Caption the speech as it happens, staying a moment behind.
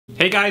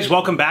Hey guys,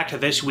 welcome back to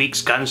this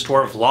week's Gun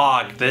Store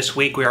vlog. This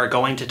week we are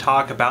going to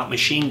talk about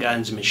machine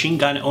guns, machine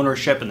gun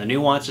ownership, and the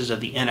nuances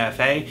of the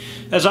NFA.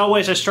 As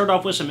always, I start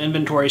off with some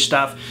inventory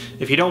stuff.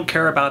 If you don't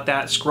care about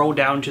that, scroll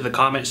down to the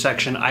comment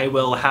section. I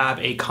will have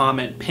a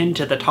comment pinned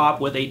to the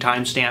top with a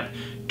timestamp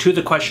to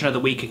the question of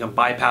the week. You can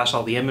bypass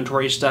all the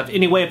inventory stuff.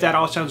 Anyway, if that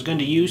all sounds good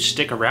to you,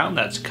 stick around.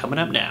 That's coming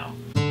up now.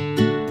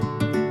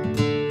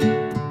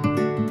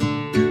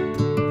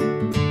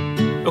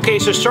 Okay,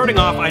 so starting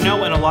off, I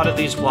know in a lot of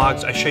these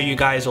vlogs I show you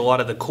guys a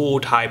lot of the cool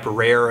type,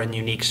 rare and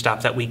unique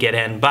stuff that we get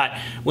in, but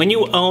when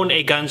you own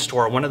a gun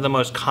store, one of the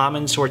most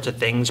common sorts of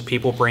things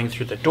people bring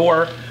through the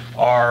door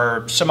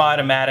are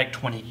semi-automatic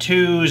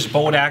 22s,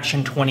 bolt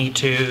action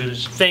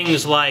 22s,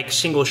 things like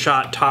single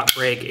shot top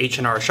break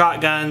H&R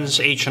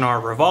shotguns,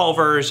 H&R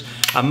revolvers.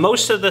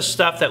 Most of the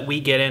stuff that we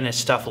get in is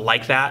stuff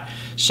like that.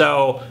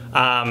 So,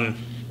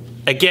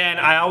 again,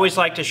 I always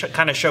like to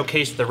kind of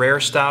showcase the rare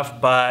stuff,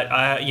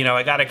 but you know,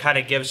 I gotta kind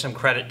of give some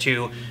credit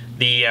to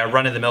the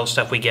run-of-the-mill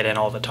stuff we get in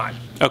all the time.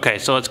 Okay,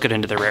 so let's get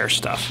into the rare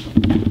stuff.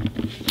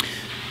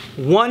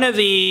 One of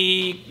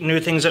the new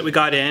things that we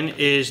got in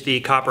is the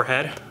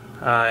Copperhead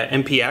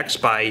MPX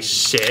by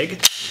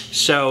SIG.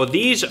 So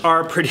these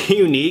are pretty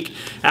unique,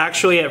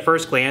 actually, at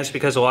first glance,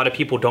 because a lot of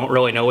people don't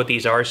really know what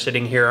these are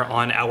sitting here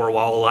on our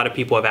wall. A lot of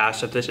people have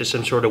asked if this is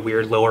some sort of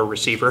weird lower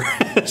receiver.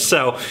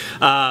 So,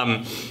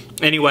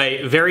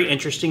 anyway, very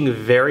interesting,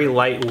 very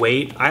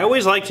lightweight. I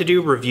always like to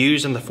do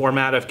reviews in the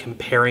format of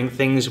comparing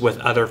things with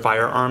other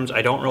firearms.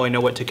 I don't really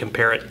know what to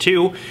compare it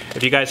to.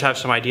 If you guys have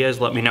some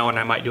ideas, let me know and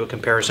I might do a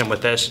comparison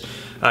with this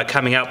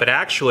coming out. But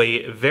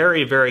actually,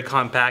 very, very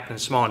compact and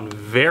small and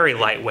very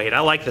lightweight. I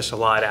like this a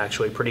lot,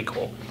 actually, pretty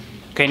cool.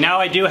 Okay, now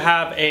I do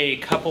have a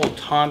couple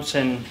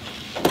Thompson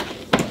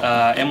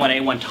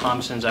M1A1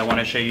 Thompsons I want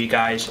to show you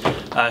guys,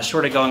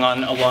 sort of going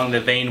on along the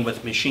vein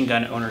with machine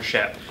gun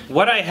ownership.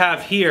 What I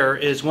have here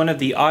is one of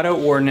the Auto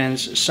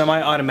Ordnance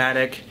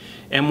semi-automatic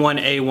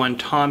M1A1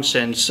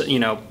 Thompsons, you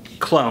know,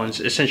 clones,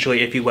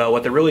 essentially, if you will,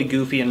 with a really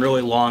goofy and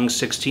really long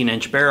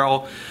 16-inch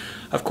barrel.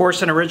 Of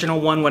course, an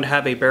original one would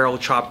have a barrel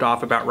chopped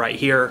off about right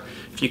here.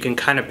 If you can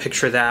kind of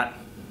picture that,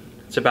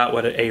 it's about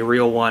what a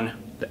real one,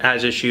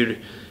 as issued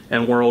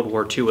in World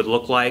War II, would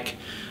look like.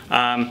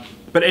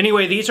 But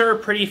anyway, these are a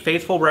pretty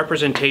faithful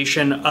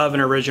representation of an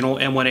original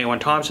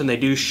M1A1 Thompson. They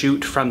do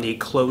shoot from the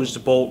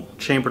closed bolt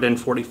chambered in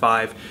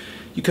 45.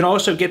 You can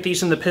also get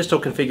these in the pistol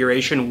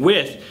configuration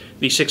with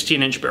the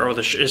 16-inch barrel.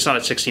 It's not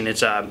a 16, it's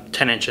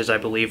 10 inches, I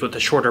believe, with a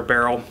shorter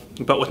barrel,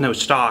 but with no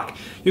stock.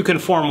 You can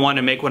form one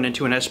and make one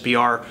into an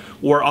SBR,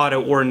 or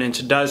Auto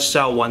Ordnance does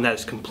sell one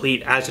that's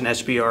complete as an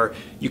SBR.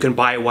 You can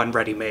buy one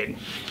ready-made.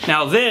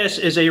 Now this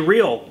is a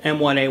real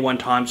M1A1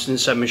 Thompson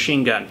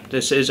submachine gun.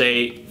 This is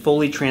a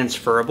fully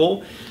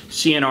transferable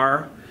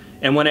CNR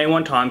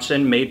M1A1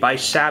 Thompson made by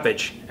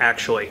Savage,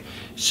 actually.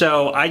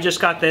 So I just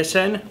got this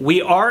in. We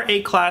are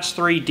a Class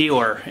 3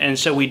 dealer, and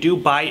so we do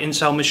buy and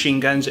sell machine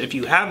guns. If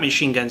you have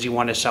machine guns you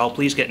want to sell,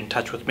 please get in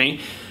touch with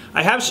me.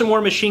 I have some more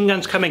machine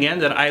guns coming in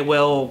that I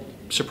will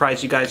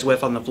surprise you guys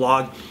with on the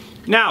vlog.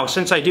 Now,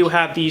 since I do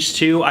have these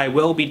two, I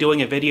will be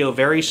doing a video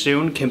very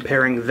soon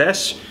comparing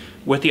this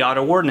with the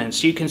Auto Ordnance,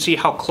 so you can see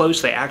how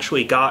close they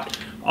actually got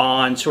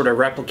on sort of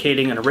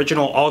replicating an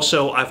original.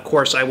 Also, of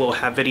course, I will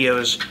have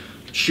videos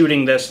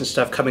shooting this and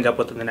stuff coming up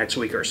within the next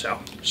week or so.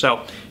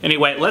 So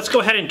anyway, let's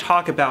go ahead and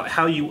talk about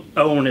how you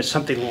own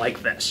something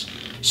like this.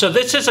 So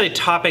this is a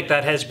topic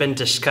that has been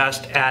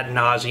discussed ad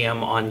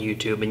nauseum on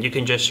YouTube, and you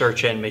can just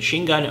search in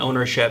machine gun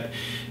ownership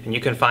and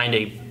you can find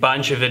a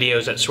bunch of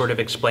videos that sort of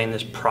explain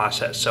this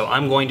process. So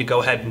I'm going to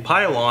go ahead and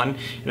pile on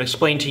and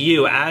explain to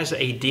you as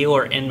a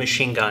dealer in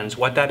machine guns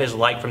what that is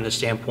like from the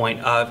standpoint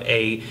of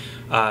a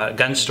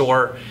gun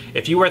store.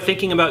 If you are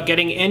thinking about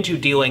getting into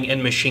dealing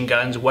in machine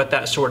guns, what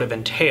that sort of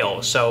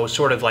entails. So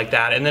sort of like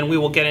that. And then we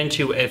will get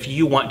into if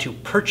you want to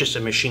purchase a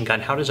machine gun,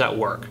 how does that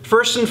work?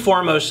 First and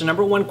foremost, the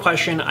number one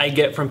question I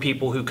get from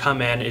people who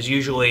come in is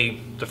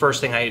usually the first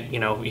thing I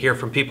hear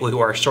from people who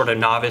are sort of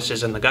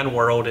novices in the gun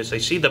world is they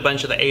see the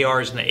bunch of the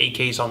ARs and the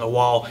AKs on the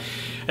wall,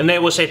 and they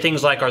will say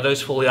things like, are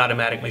those fully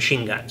automatic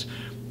machine guns?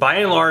 By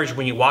and large,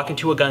 when you walk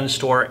into a gun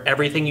store,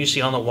 everything you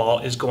see on the wall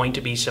is going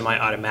to be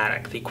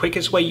semi-automatic. The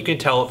quickest way you can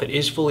tell if it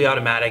is fully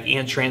automatic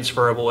and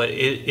transferable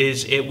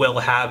is it will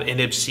have an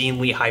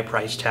obscenely high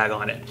price tag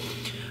on it.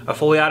 A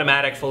fully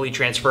automatic, fully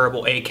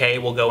transferable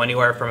AK will go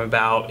anywhere from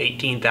about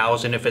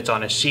 $18,000 if it's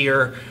on a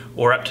SEER,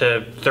 or up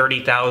to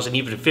 $30,000,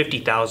 even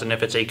 $50,000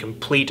 if it's a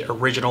complete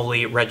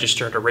originally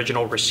registered,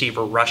 original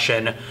receiver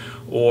Russian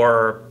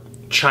or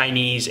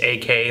Chinese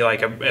AK,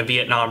 like a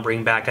Vietnam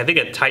bringback. I think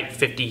a Type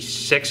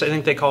 56, I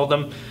think they called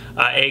them,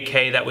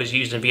 AK that was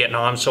used in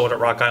Vietnam, sold at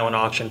Rock Island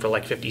Auction for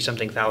like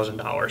 $50-something thousand.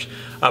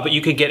 But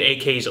you could get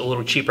AKs a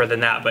little cheaper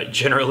than that, but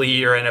generally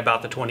you're in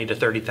about the $20,000 to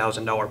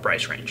 $30,000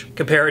 price range.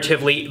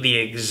 Comparatively, the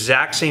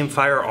exact same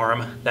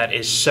firearm that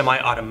is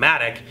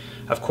semi-automatic,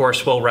 of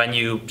course, will run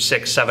you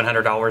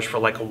 $600–700 for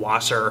like a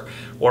Wasser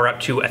or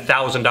up to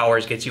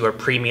 $1,000 gets you a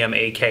premium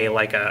AK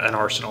like an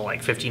Arsenal, like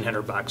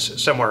 1,500 bucks,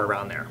 somewhere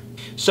around there.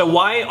 So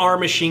why are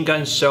machine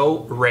guns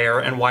so rare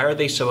and why are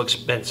they so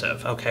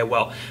expensive? Okay,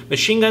 well,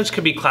 machine guns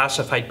could be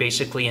classified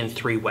basically in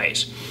 3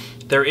 ways.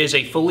 There is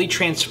a fully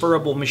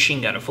transferable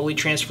machine gun. A fully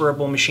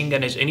transferable machine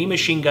gun is any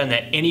machine gun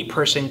that any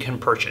person can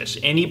purchase.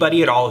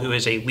 Anybody at all who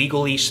is a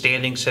legally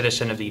standing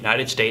citizen of the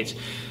United States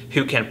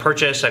who can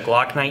purchase a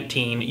Glock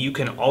 19, you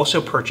can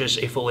also purchase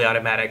a fully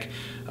automatic,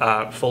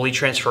 fully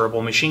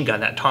transferable machine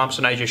gun. That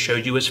Thompson I just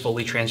showed you is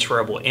fully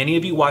transferable. Any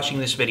of you watching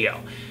this video,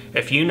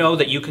 if you know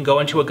that you can go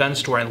into a gun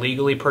store and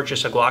legally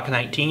purchase a Glock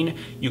 19,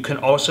 you can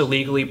also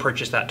legally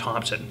purchase that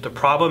Thompson. The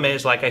problem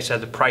is, like I said,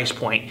 the price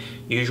point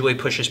usually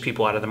pushes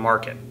people out of the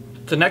market.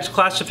 The next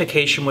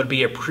classification would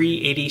be a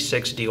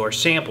pre-86 dealer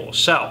sample.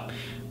 So,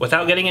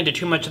 without getting into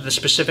too much of the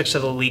specifics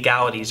of the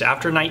legalities,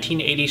 after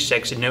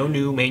 1986, no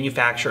new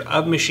manufacturer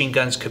of machine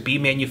guns could be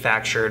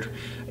manufactured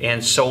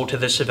and sold to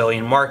the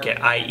civilian market,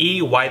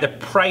 i.e. why the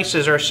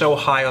prices are so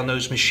high on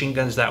those machine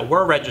guns that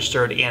were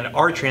registered and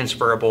are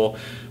transferable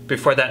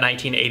before that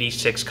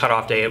 1986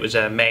 cutoff day. It was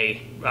a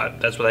May,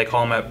 that's what they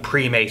call them, a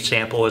pre-May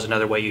sample is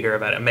another way you hear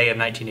about it, May of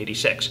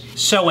 1986.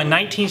 So in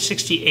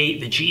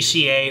 1968, the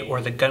GCA,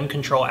 or the Gun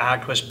Control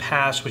Act, was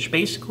passed, which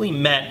basically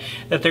meant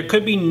that there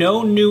could be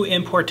no new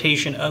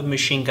importation of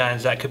machine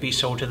guns that could be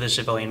sold to the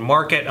civilian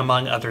market,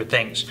 among other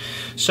things.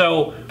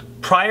 So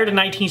prior to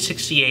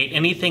 1968,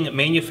 anything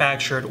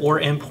manufactured or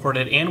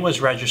imported and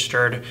was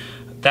registered,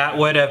 that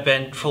would have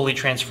been fully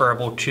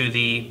transferable to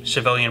the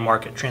civilian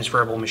market,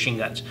 transferable machine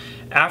guns.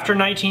 After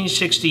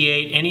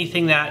 1968,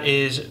 anything that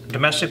is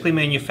domestically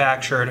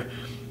manufactured,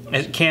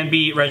 it can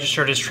be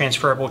registered as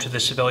transferable to the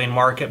civilian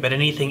market, but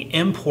anything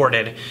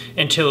imported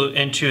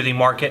into the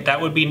market, that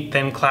would be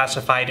then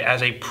classified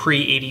as a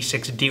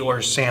pre-86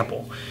 dealer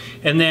sample.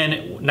 And then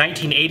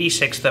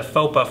 1986, the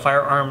FOPA,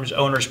 Firearms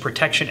Owners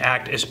Protection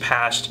Act, is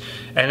passed,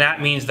 and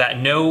that means that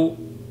no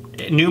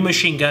new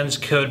machine guns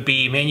could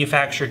be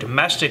manufactured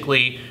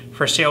domestically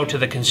for sale to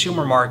the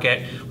consumer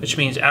market, which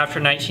means after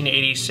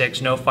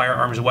 1986, no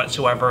firearms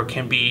whatsoever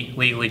can be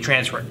legally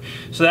transferred.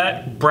 So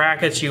that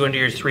brackets you into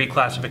your 3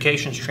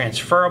 classifications: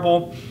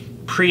 transferable,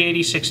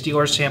 pre-86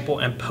 dealer sample,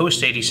 and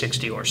post-86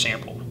 dealer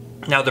sample.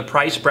 Now the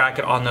price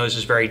bracket on those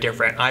is very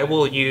different. I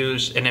will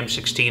use an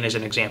M16 as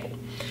an example.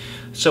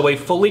 So a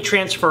fully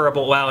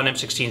transferable, wow, an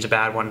M16 is a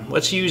bad one.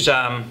 Let's use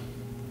an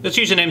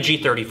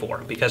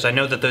MG34, because I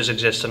know that those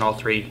exist in all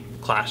 3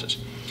 classes.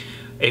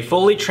 A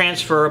fully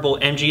transferable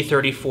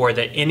MG34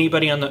 that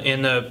anybody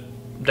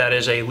that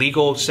is a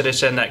legal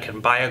citizen that can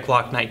buy a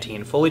Glock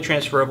 19, fully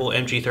transferable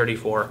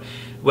MG34,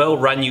 will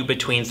run you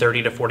between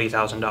 $30,000 to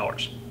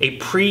 $40,000. A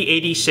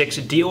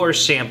pre-86 dealer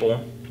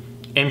sample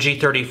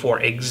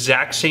MG34,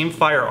 exact same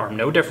firearm,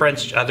 no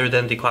difference other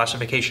than the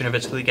classification of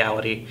its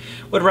legality,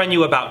 would run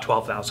you about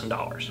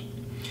 $12,000.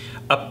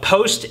 A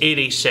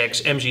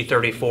post-86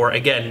 MG34,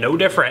 again, no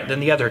different than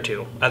the other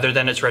 2, other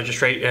than its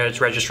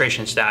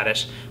registration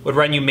status, would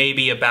run you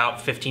maybe about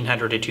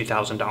 $1,500 to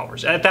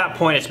 $2,000. At that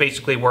point, it's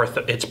basically worth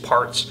its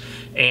parts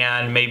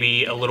and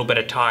maybe a little bit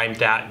of time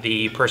that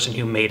the person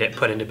who made it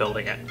put into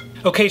building it.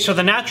 Okay, so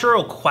the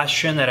natural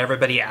question that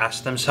everybody asks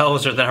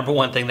themselves, or the number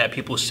one thing that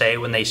people say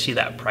when they see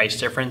that price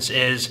difference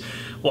is,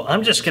 well,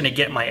 I'm just gonna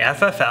get my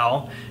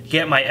FFL,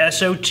 get my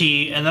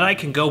SOT, and then I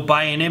can go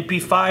buy an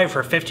MP5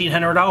 for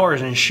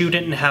 $1,500 and shoot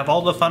it and have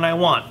all the fun I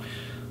want.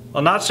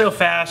 Well, not so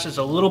fast. It's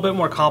a little bit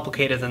more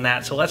complicated than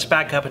that. So let's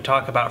back up and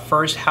talk about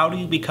first, how do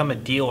you become a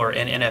dealer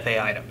in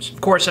NFA items? Of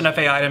course,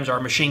 NFA items are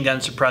machine gun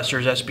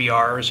suppressors,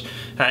 SBRs,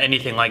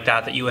 anything like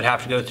that you would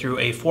have to go through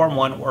a Form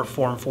 1 or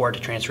Form 4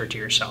 to transfer to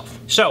yourself.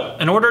 So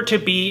in order to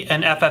be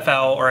an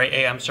FFL, or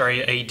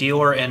a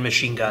dealer in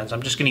machine guns,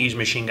 I'm just gonna use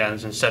machine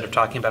guns instead of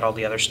talking about all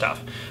the other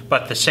stuff,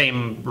 but the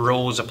same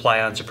rules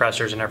apply on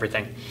suppressors and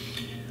everything.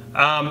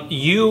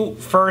 You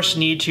first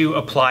need to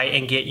apply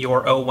and get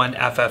your O1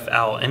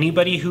 FFL.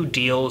 Anybody who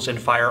deals in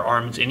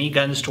firearms, any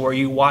gun store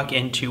you walk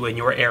into in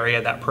your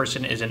area, that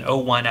person is an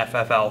O1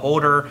 FFL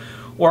holder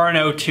or an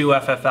O2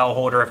 FFL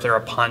holder if they're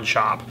a pawn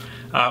shop,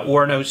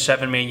 or an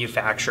O7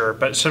 manufacturer,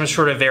 but some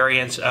sort of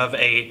variance of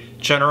a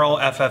general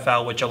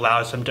FFL which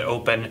allows them to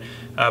open,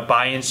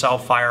 buy and sell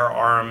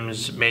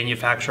firearms,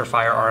 manufacture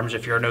firearms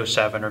if you're an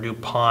O7, or do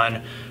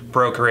pawn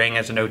brokering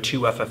as an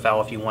O2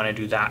 FFL if you want to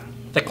do that.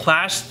 The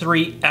Class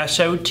 3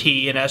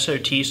 SOT, and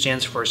SOT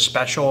stands for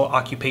Special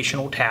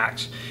Occupational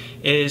Tax,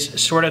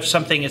 is sort of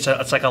something, it's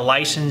like a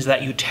license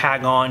that you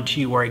tag on to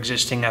your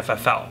existing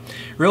FFL.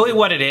 Really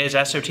what it is,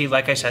 SOT,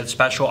 like I said,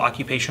 Special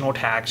Occupational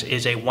Tax,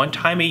 is a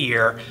one-time a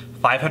year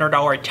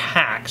 $500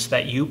 tax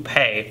that you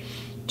pay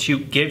to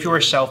give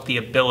yourself the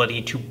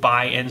ability to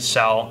buy and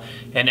sell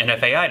in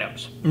NFA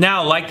items.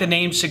 Now, like the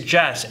name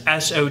suggests,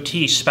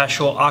 SOT,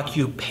 Special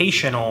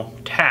Occupational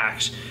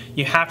Tax,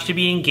 you have to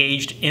be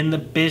engaged in the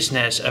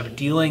business of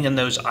dealing in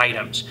those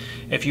items.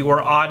 If you were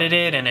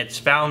audited and it's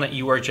found that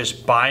you are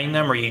just buying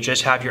them, or you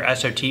just have your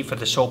SOT for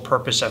the sole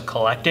purpose of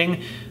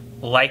collecting,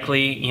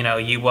 likely,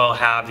 you will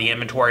have the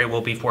inventory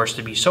will be forced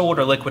to be sold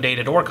or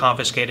liquidated or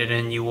confiscated,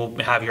 and you will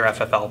have your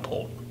FFL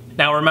pulled.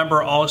 Now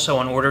remember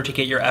also, in order to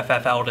get your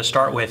FFL to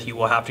start with, you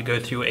will have to go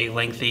through a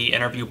lengthy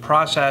interview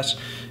process.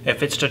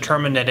 If it's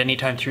determined at any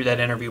time through that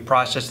interview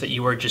process that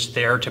you are just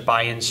there to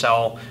buy and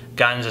sell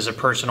guns as a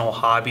personal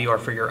hobby or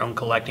for your own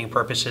collecting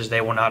purposes,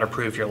 they will not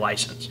approve your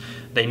license.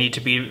 They need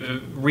to be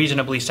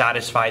reasonably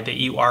satisfied that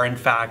you are in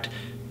fact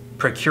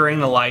procuring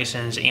the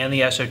license and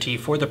the SOT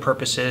for the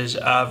purposes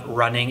of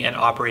running and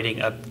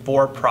operating a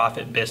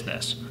for-profit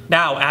business.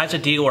 Now, as a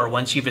dealer,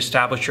 once you've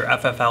established your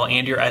FFL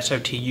and your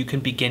SOT, you can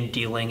begin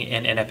dealing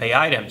in NFA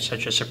items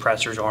such as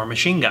suppressors or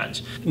machine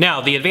guns.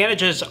 Now, the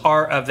advantages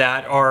of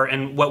that are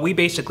in what we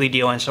basically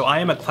deal in. So I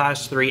am a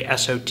Class 3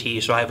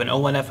 SOT, so I have an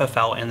O1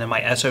 FFL and then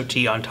my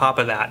SOT on top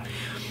of that.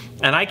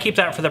 And I keep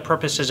that for the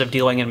purposes of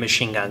dealing in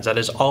machine guns. That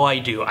is all I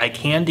do. I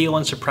can deal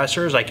in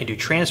suppressors. I can do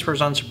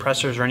transfers on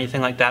suppressors or anything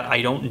like that.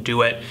 I don't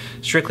do it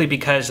strictly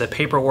because the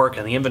paperwork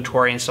and the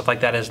inventory and stuff like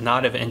that is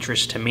not of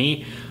interest to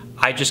me.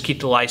 I just keep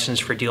the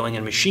license for dealing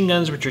in machine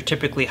guns, which are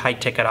typically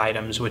high-ticket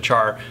items, which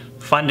are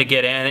fun to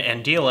get in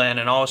and deal in,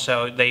 and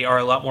also they are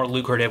a lot more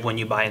lucrative when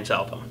you buy and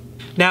sell them.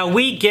 Now,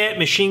 we get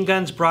machine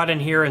guns brought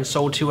in here and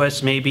sold to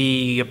us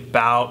maybe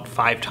about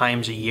 5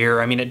 times a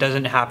year. I mean, it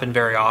doesn't happen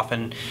very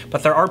often,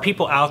 but there are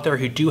people out there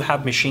who do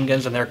have machine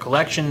guns in their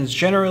collections,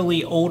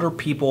 generally older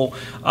people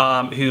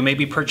who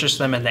maybe purchased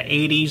them in the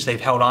 80s.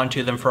 They've held on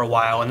to them for a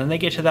while, and then they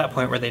get to that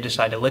point where they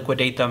decide to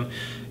liquidate them,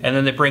 and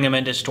then they bring them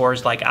into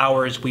stores like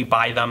ours. We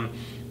buy them,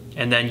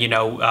 and then,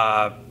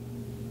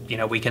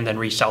 we can then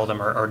resell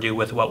them or do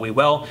with what we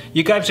will.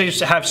 You guys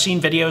have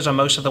seen videos on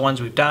most of the ones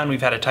we've done.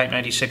 We've had a Type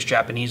 96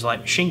 Japanese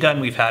light machine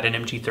gun. We've had an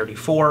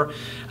MG34,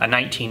 a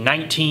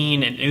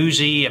 1919, an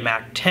Uzi, a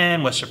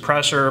MAC-10 with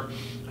suppressor,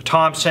 a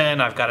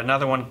Thompson. I've got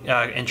another one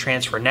in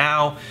transfer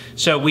now.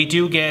 So we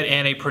do get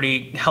in a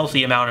pretty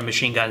healthy amount of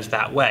machine guns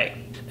that way.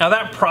 Now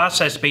that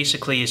process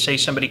basically is, say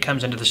somebody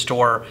comes into the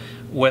store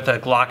with a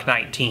Glock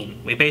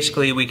 19.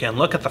 We can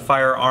look at the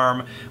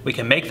firearm, we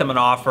can make them an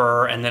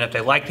offer, and then if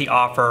they like the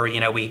offer,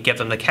 we give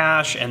them the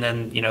cash, and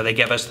then, they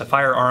give us the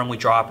firearm, we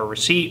draw up a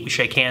receipt, we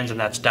shake hands, and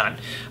that's done.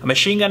 A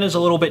machine gun is a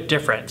little bit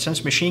different.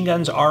 Since machine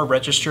guns are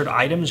registered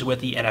items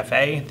with the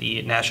NFA,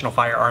 the National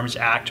Firearms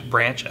Act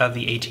branch of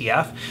the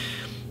ATF,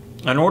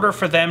 in order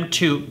for them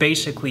to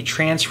basically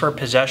transfer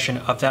possession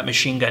of that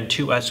machine gun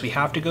to us, we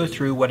have to go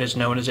through what is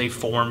known as a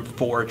Form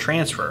 4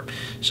 transfer.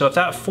 So if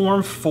that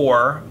Form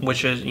 4,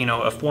 which is,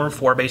 a Form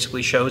 4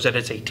 basically shows that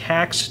it's a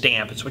tax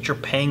stamp, it's what you're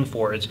paying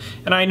for.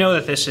 And I know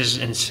that this is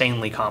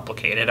insanely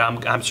complicated.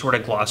 I'm sort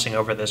of glossing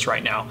over this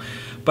right now.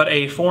 But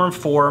a Form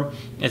 4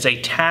 is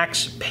a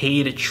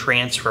tax-paid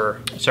transfer.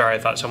 Sorry, I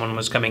thought someone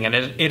was coming in.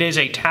 It is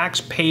a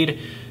tax-paid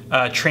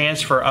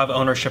transfer of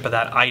ownership of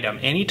that item.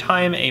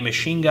 Anytime a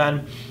machine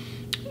gun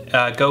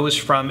goes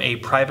from a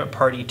private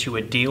party to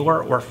a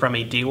dealer or from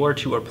a dealer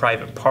to a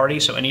private party.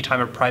 So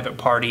anytime a private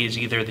party is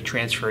either the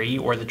transferee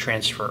or the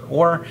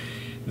transferor,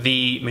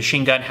 the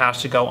machine gun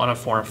has to go on a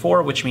Form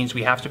 4, which means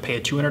we have to pay a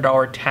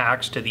 $200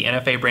 tax to the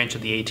NFA branch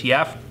of the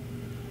ATF.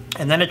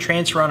 And then a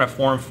transfer on a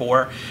Form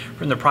 4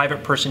 from the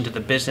private person to the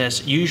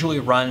business usually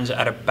runs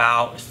at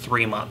about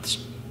 3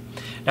 months.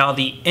 Now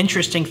the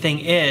interesting thing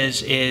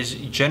is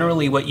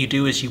generally what you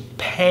do is you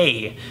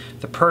pay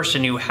the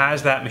person who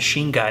has that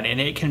machine gun,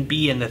 and it can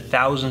be in the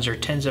thousands or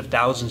tens of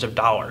thousands of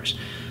dollars.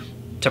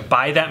 To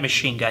buy that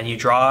machine gun, you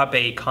draw up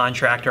a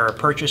contract or a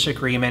purchase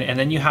agreement, and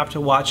then you have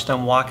to watch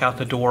them walk out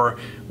the door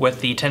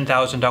with the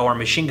 $10,000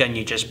 machine gun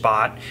you just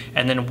bought,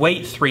 and then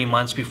wait 3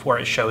 months before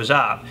it shows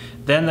up.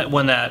 Then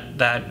when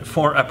that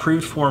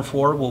approved Form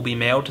 4 will be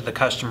mailed to the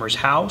customer's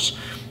house,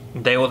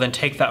 they will then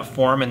take that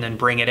form and then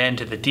bring it in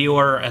to the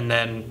dealer, and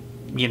then,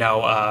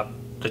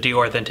 the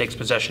dealer then takes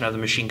possession of the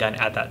machine gun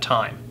at that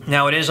time.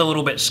 Now it is a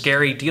little bit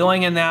scary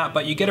dealing in that,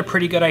 but you get a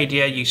pretty good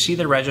idea. You see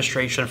the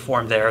registration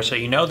form there, so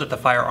you know that the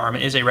firearm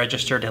is a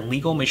registered and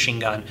legal machine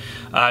gun.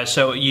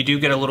 So you do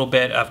get a little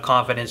bit of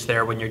confidence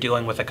there when you're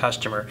dealing with a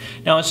customer.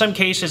 Now in some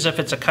cases, if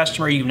it's a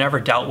customer you've never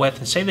dealt with,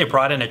 and say they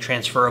brought in a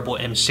transferable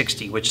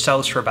M60, which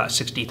sells for about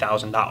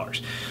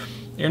 $60,000.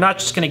 You're not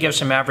just going to give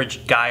some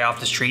average guy off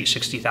the street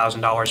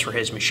 $60,000 for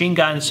his machine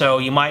gun. So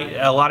you might,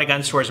 a lot of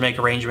gun stores make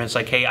arrangements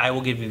like, hey, I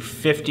will give you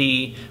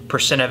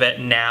 50% of it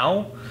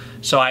now.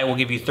 So I will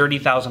give you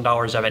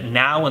 $30,000 of it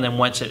now, and then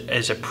once it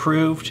is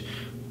approved,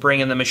 bring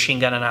in the machine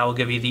gun and I will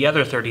give you the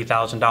other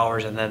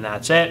 $30,000, and then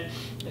that's it.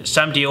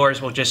 Some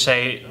dealers will just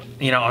say,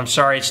 I'm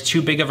sorry, it's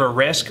too big of a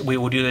risk. We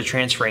will do the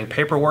transferring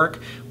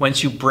paperwork.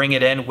 Once you bring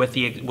it in with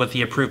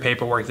the approved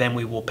paperwork, then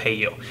we will pay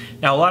you.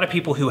 Now, a lot of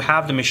people who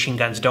have the machine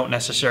guns don't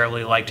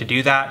necessarily like to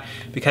do that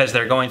because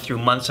they're going through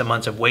months and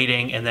months of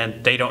waiting, and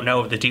then they don't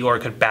know if the dealer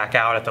could back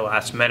out at the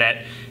last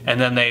minute, and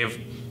then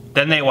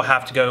they will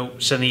have to go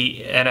send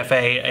the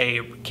NFA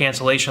a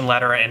cancellation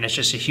letter, and it's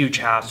just a huge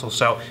hassle.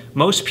 So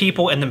most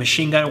people in the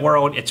machine gun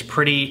world, it's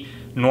pretty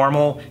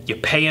normal. You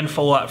pay in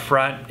full up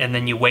front, and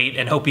then you wait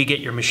and hope you get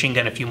your machine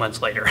gun a few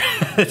months later.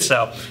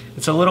 So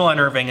it's a little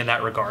unnerving in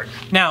that regard.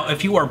 Now,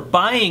 if you are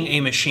buying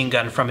a machine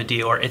gun from a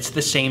dealer, it's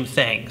the same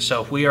thing.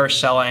 So if we are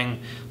selling,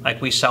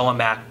 like we sell a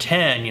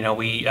MAC-10, you know,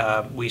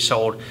 we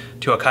sold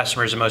to a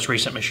customer, the most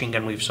recent machine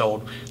gun we've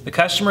sold. The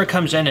customer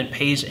comes in and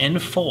pays in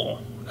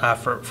full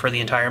for the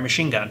entire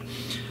machine gun.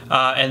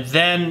 And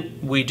then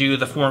we do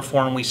the Form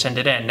 4 and we send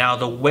it in. Now,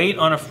 the wait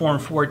on a Form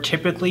 4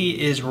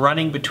 typically is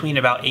running between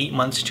about 8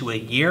 months to a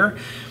year.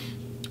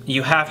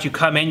 You have to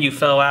come in, you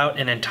fill out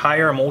an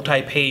entire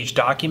multi-page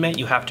document.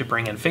 You have to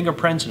bring in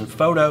fingerprints and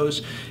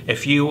photos.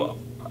 If you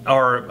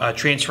are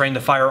transferring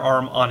the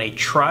firearm on a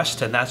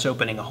trust, and that's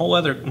opening a whole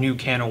other new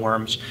can of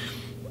worms,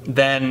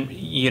 then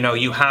you know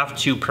you have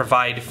to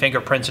provide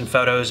fingerprints and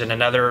photos and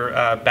another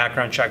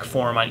background check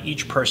form on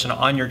each person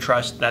on your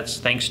trust. That's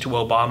thanks to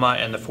Obama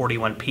and the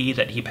 41P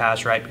that he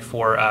passed right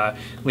before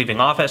leaving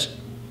office.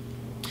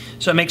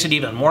 So it makes it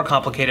even more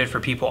complicated for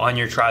people on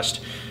your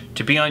trust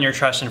to be on your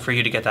trust and for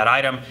you to get that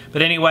item.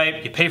 But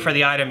anyway, you pay for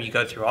the item, you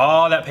go through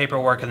all that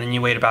paperwork, and then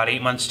you wait about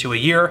 8 months to a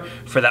year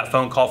for that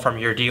phone call from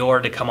your dealer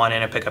to come on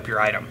in and pick up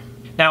your item.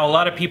 Now, a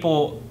lot of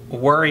people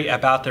worry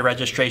about the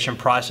registration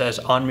process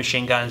on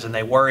machine guns, and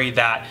they worry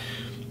that,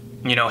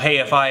 you know, hey,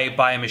 if I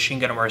buy a machine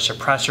gun or a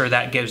suppressor,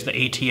 that gives the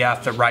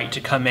ATF the right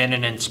to come in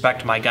and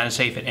inspect my gun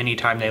safe at any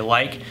time they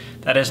like.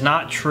 That is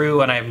not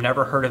true, and I've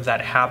never heard of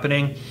that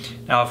happening.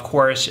 Now, of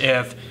course,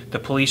 if the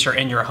police are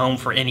in your home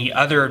for any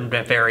other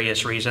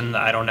nefarious reason,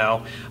 I don't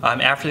know,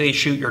 after they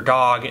shoot your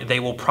dog, they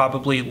will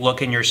probably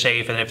look in your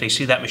safe, and if they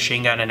see that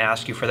machine gun and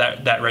ask you for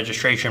that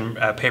registration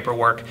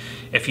paperwork,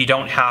 if you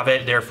don't have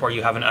it, therefore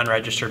you have an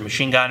unregistered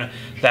machine gun,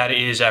 that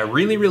is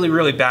really, really,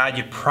 really bad.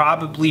 You'd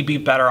probably be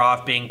better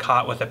off being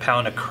caught with a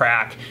pound of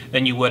crack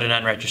than you would an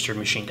unregistered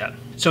machine gun.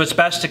 So it's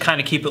best to kind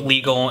of keep it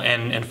legal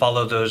and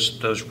follow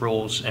those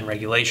rules and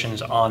regulations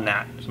on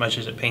that, as much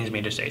as it pains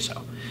me to say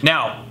so.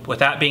 Now, with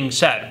that being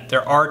said,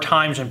 there are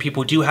times when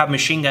people do have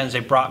machine guns, they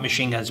brought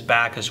machine guns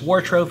back as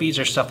war trophies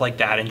or stuff like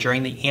that, and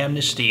during the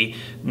amnesty,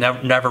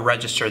 never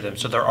registered them.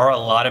 So there are a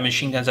lot of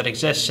machine guns that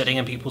exist sitting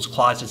in people's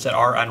closets that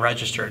are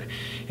unregistered.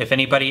 If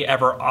anybody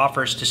ever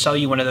offers to sell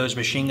you one of those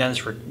machine guns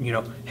for, you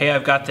know, hey,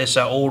 I've got this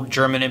old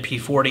German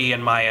MP40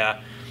 in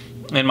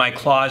my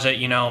closet,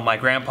 you know, my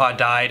grandpa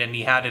died and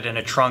he had it in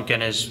a trunk in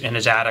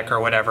his attic or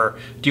whatever.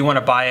 Do you want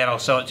to buy it? I'll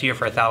sell it to you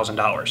for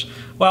 $1,000.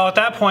 Well, at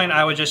that point,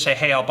 I would just say,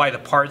 hey, I'll buy the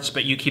parts,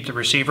 but you keep the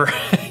receiver,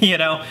 you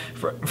know,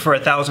 for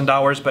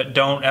 $1,000, but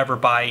don't ever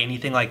buy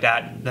anything like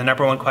that. The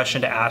number one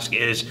question to ask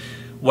is,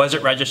 was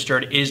it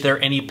registered? Is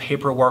there any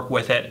paperwork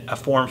with it, a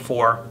Form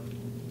 4?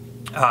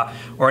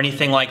 Or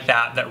anything like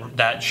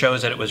that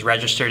shows that it was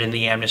registered in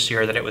the amnesty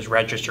or that it was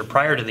registered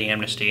prior to the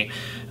amnesty.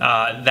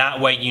 That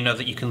way you know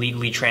that you can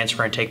legally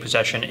transfer and take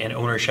possession and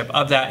ownership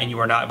of that, and you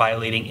are not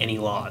violating any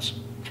laws.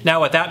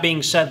 Now, with that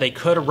being said, they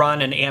could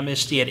run an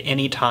amnesty at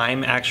any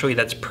time. Actually,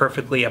 that's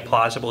perfectly a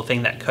plausible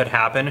thing that could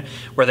happen,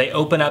 where they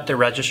open up the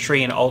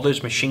registry and all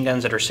those machine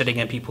guns that are sitting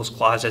in people's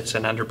closets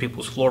and under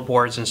people's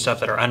floorboards and stuff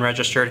that are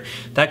unregistered,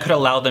 that could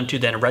allow them to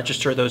then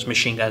register those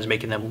machine guns,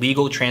 making them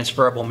legal,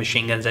 transferable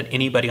machine guns that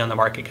anybody on the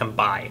market can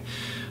buy.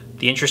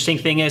 The interesting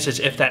thing is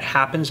if that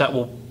happens, that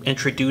will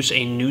introduce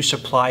a new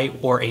supply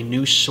or a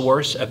new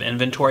source of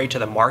inventory to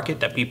the market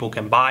that people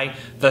can buy,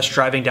 thus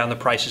driving down the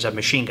prices of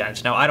machine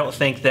guns. Now, I don't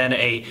think then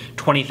a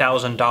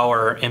 $20,000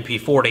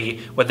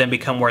 MP40 would then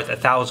become worth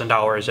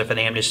 $1,000 if an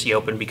amnesty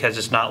opened, because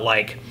it's not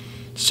like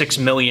 6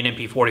 million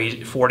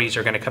MP40s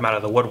are going to come out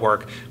of the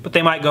woodwork, but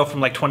they might go from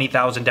like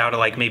 20,000 down to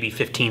like maybe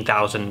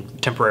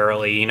 15,000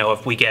 temporarily, you know,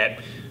 if we get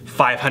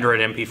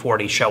 500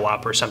 MP40 show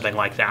up or something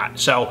like that.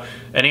 So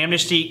an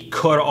amnesty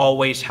could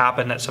always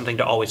happen. That's something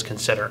to always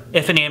consider.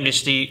 If an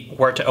amnesty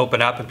were to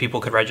open up and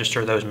people could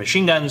register those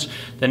machine guns,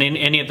 then in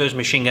any of those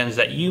machine guns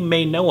that you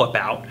may know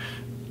about,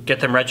 get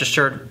them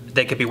registered,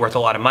 they could be worth a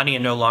lot of money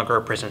and no longer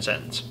a prison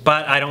sentence.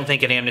 But I don't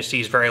think an amnesty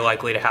is very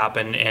likely to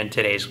happen in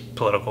today's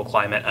political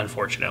climate,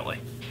 unfortunately.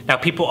 Now,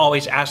 people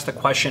always ask the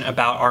question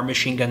about, are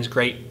machine guns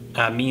great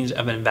means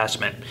of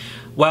investment?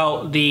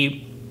 Well,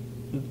 the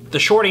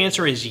short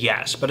answer is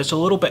yes, but it's a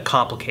little bit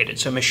complicated.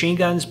 So machine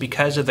guns,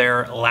 because of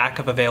their lack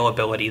of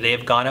availability, they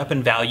have gone up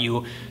in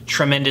value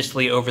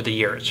tremendously over the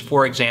years.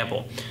 For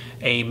example,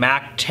 a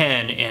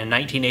MAC-10 in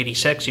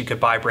 1986 you could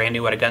buy brand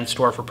new at a gun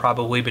store for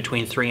probably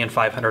between $300 and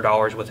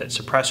 $500 with its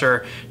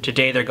suppressor.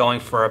 Today they're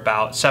going for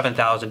about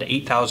 $7,000 to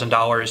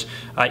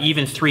 $8,000.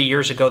 Even 3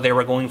 years ago they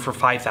were going for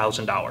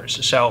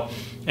 $5,000. So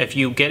if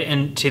you get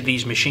into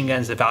these machine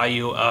guns, the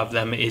value of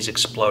them is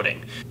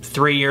exploding.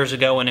 3 years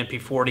ago an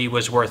MP40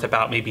 was worth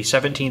about maybe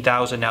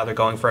 $17,000, now they're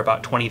going for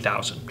about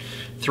 $20,000.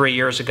 3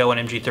 years ago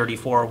an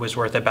MG34 was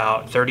worth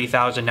about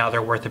 $30,000, now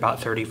they're worth about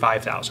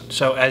 $35,000.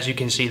 So as you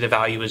can see, the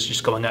value is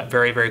just going up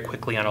very, very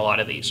quickly on a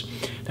lot of these.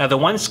 Now, the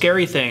one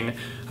scary thing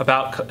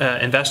about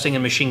investing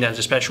in machine guns,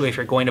 especially if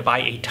you're going to buy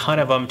a ton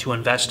of them to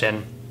invest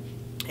in,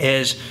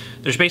 is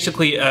there's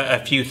basically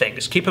a few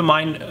things. Keep in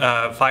mind,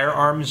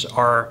 firearms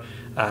are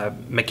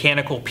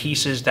mechanical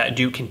pieces that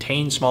do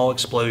contain small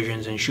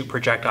explosions and shoot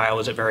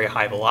projectiles at very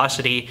high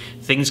velocity.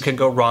 Things can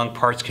go wrong,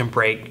 parts can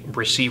break,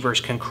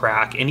 receivers can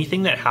crack.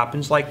 Anything that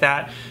happens like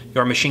that,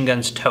 your machine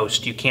gun's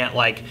toast. You can't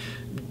like,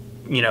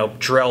 you know,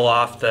 drill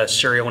off the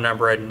serial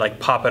number and like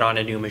pop it on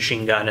a new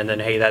machine gun and then,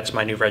 hey, that's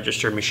my new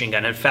registered machine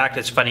gun. In fact,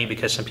 it's funny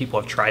because some people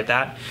have tried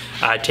that.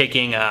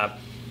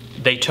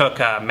 They took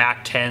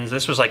MAC 10s.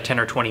 This was like 10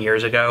 or 20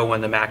 years ago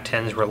when the MAC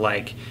 10s were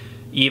like,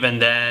 even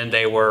then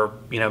they were,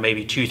 you know,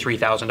 maybe $2,000,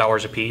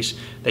 $3,000 a piece.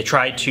 They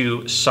tried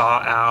to saw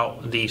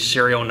out the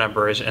serial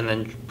numbers and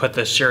then put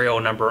the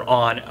serial number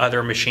on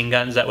other machine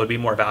guns that would be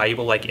more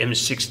valuable, like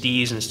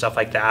M60s and stuff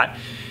like that,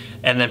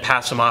 and then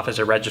pass them off as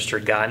a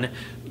registered gun.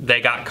 They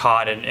got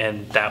caught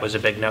and that was a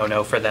big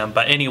no-no for them.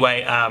 But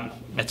anyway,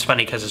 it's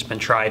funny because it's been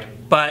tried.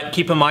 But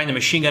keep in mind, the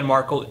machine gun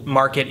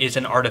market is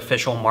an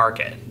artificial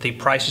market. The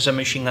prices of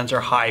machine guns are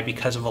high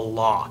because of a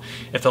law.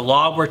 If the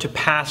law were to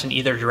pass in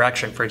either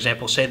direction, for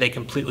example, say they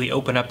completely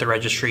open up the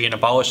registry and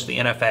abolish the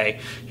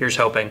NFA, here's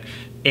hoping,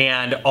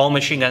 and all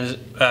machine guns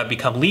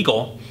become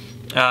legal,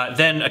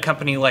 then a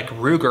company like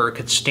Ruger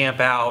could stamp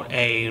out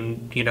a,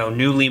 you know,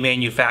 newly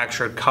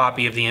manufactured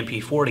copy of the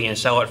MP40 and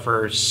sell it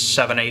for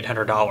 $700,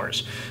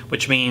 $800,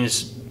 which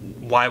means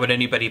why would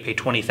anybody pay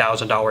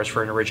 $20,000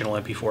 for an original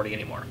MP40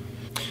 anymore?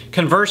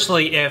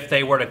 Conversely, if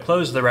they were to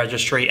close the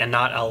registry and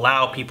not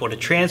allow people to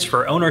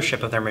transfer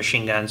ownership of their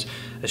machine guns,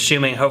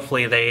 assuming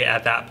hopefully they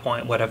at that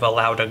point would have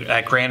allowed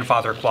a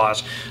grandfather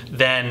clause,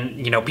 then,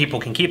 you know, people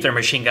can keep their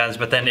machine guns,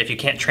 but then if you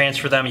can't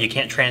transfer them, you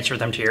can't transfer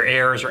them to your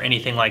heirs or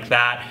anything like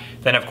that,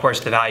 then of course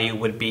the value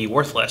would be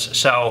worthless.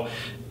 So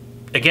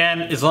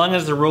again, as long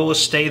as the rules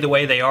stay the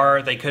way they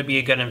are, they could be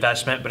a good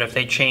investment, but if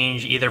they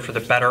change either for the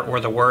better or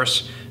the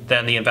worse,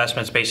 then the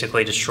investment's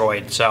basically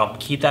destroyed. So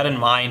keep that in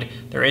mind.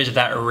 There is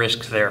that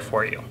risk there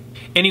for you.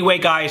 Anyway,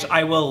 guys,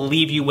 I will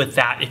leave you with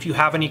that. If you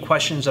have any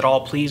questions at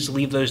all, please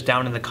leave those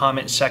down in the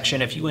comments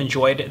section. If you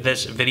enjoyed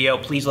this video,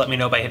 please let me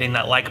know by hitting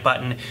that like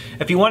button.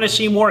 If you want to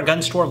see more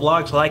gun store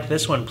vlogs like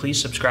this one, please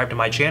subscribe to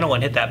my channel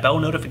and hit that bell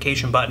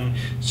notification button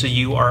so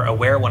you are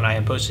aware when I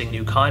am posting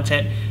new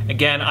content.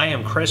 Again, I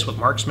am Chris with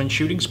Marksman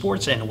Shooting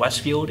Sports in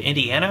Westfield,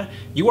 Indiana.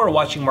 You are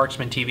watching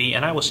Marksman TV,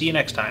 and I will see you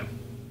next time.